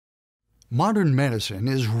Modern medicine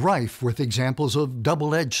is rife with examples of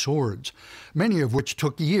double-edged swords, many of which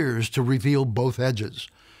took years to reveal both edges.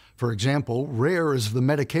 For example, rare is the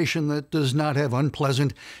medication that does not have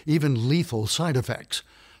unpleasant, even lethal side effects.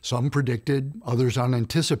 Some predicted, others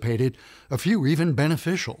unanticipated, a few even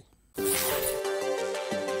beneficial.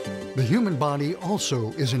 The human body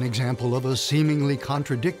also is an example of a seemingly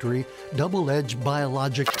contradictory, double-edged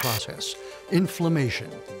biologic process: inflammation.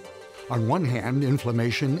 On one hand,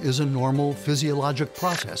 inflammation is a normal physiologic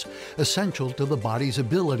process essential to the body's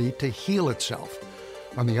ability to heal itself.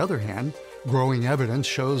 On the other hand, growing evidence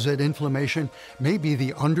shows that inflammation may be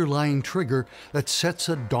the underlying trigger that sets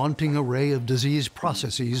a daunting array of disease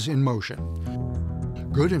processes in motion.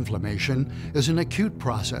 Good inflammation is an acute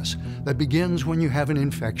process that begins when you have an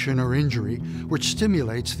infection or injury, which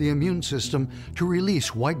stimulates the immune system to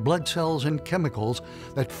release white blood cells and chemicals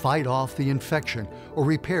that fight off the infection or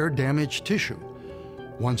repair damaged tissue.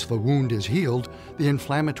 Once the wound is healed, the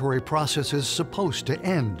inflammatory process is supposed to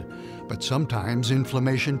end, but sometimes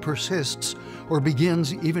inflammation persists or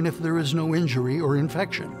begins even if there is no injury or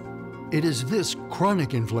infection. It is this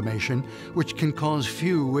chronic inflammation, which can cause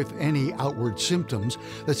few, if any, outward symptoms,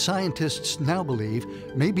 that scientists now believe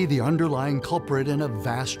may be the underlying culprit in a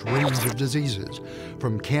vast range of diseases,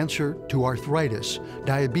 from cancer to arthritis,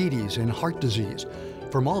 diabetes, and heart disease,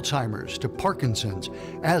 from Alzheimer's to Parkinson's,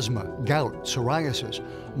 asthma, gout, psoriasis,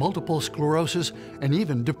 multiple sclerosis, and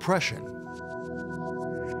even depression.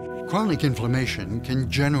 Chronic inflammation can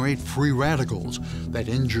generate free radicals that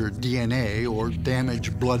injure DNA or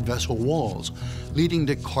damage blood vessel walls, leading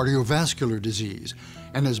to cardiovascular disease,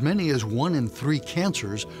 and as many as 1 in 3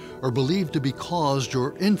 cancers are believed to be caused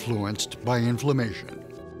or influenced by inflammation.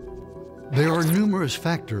 There are numerous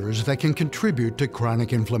factors that can contribute to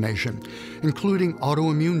chronic inflammation, including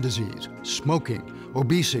autoimmune disease, smoking,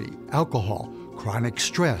 obesity, alcohol, chronic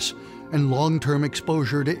stress, and long-term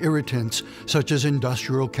exposure to irritants such as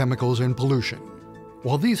industrial chemicals and pollution.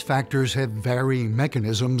 While these factors have varying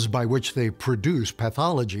mechanisms by which they produce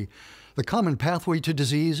pathology, the common pathway to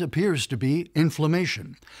disease appears to be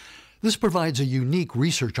inflammation. This provides a unique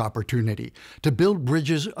research opportunity to build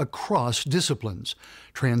bridges across disciplines,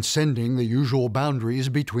 transcending the usual boundaries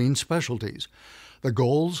between specialties. The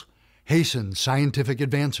goals: hasten scientific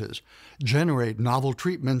advances, generate novel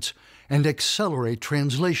treatments, and accelerate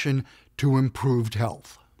translation to improved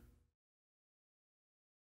health.